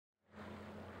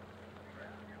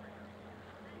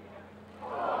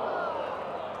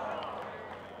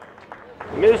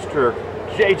Mr.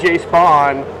 JJ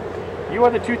Spaun, you are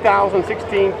the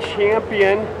 2016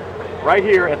 champion right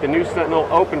here at the new Sentinel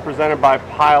Open presented by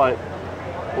Pilot.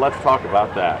 Let's talk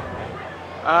about that.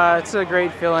 It's a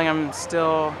great feeling. I'm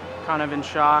still kind of in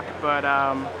shock, but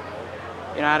I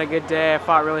had a good day. I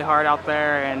fought really hard out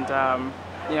there, and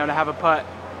to have a putt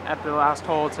at the last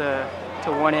hole to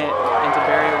win it and to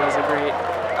bury it was a great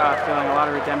feeling. A lot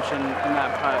of redemption in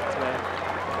that putt today.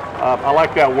 I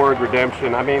like that word,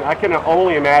 redemption. I mean, I can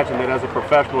only imagine that as a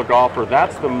professional golfer,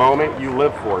 that's the moment you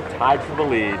live for. Tied for the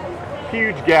lead,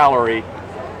 huge gallery,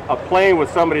 playing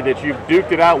with somebody that you've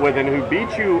duked it out with and who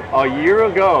beat you a year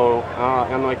ago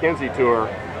on the Mackenzie Tour,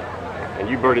 and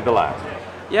you birdied the last.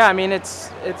 Yeah, I mean,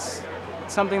 it's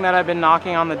something that I've been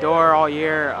knocking on the door all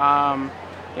year.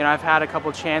 I've had a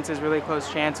couple chances, really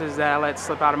close chances that I let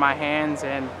slip out of my hands,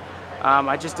 and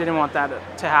I just didn't want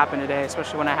that to happen today,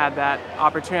 especially when I had that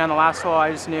opportunity on the last hole.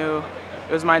 I just knew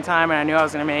it was my time, and I knew I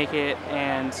was going to make it,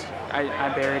 and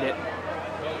I buried it.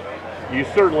 You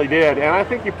certainly did, and I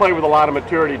think you played with a lot of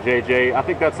maturity, JJ. I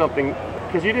think that's something,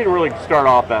 because you didn't really start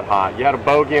off that hot. You had a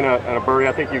bogey and a birdie.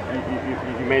 I think you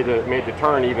made the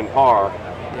turn even par,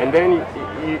 and then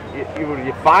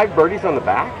you 5 birdies on the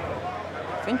back?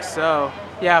 I think so.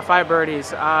 Yeah, 5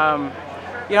 birdies.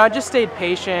 I just stayed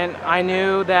patient. I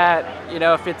knew that,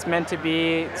 if it's meant to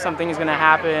be, something is going to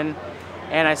happen.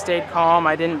 And I stayed calm.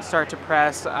 I didn't start to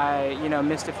press. I,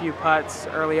 missed a few putts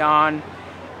early on.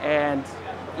 And,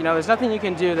 there's nothing you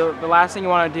can do. The last thing you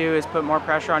want to do is put more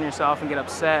pressure on yourself and get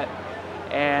upset.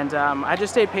 And I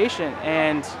just stayed patient.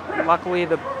 And luckily,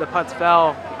 the putts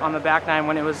fell on the back nine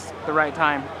when it was the right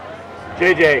time.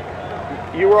 JJ,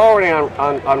 you were already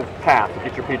on path to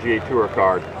get your PGA Tour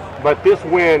card. But this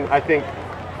win, I think,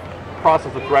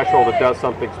 crosses the threshold. It does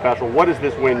something special. What does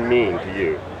this win mean to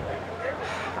you?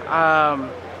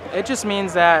 It just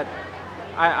means that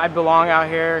I belong out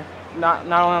here, not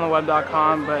only on the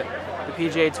web.com, but the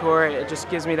PGA Tour. It just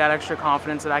gives me that extra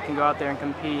confidence that I can go out there and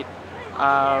compete.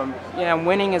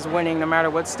 Winning is winning no matter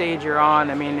what stage you're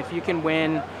on. I mean, if you can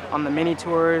win on the mini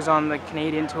tours, on the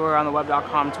Canadian Tour, on the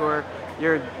web.com tour,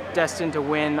 you're destined to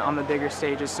win on the bigger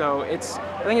stages. So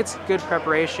I think it's good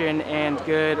preparation and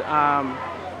good,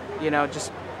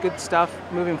 just good stuff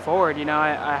moving forward.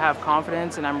 I have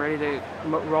confidence and I'm ready to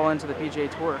roll into the PGA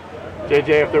Tour. JJ,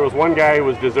 if there was one guy who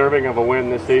was deserving of a win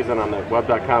this season on the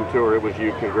web.com tour, it was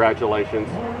you. Congratulations.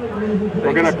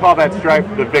 We're going to call that stripe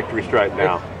the victory stripe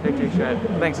now. Victory stripe.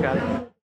 Thanks, guys.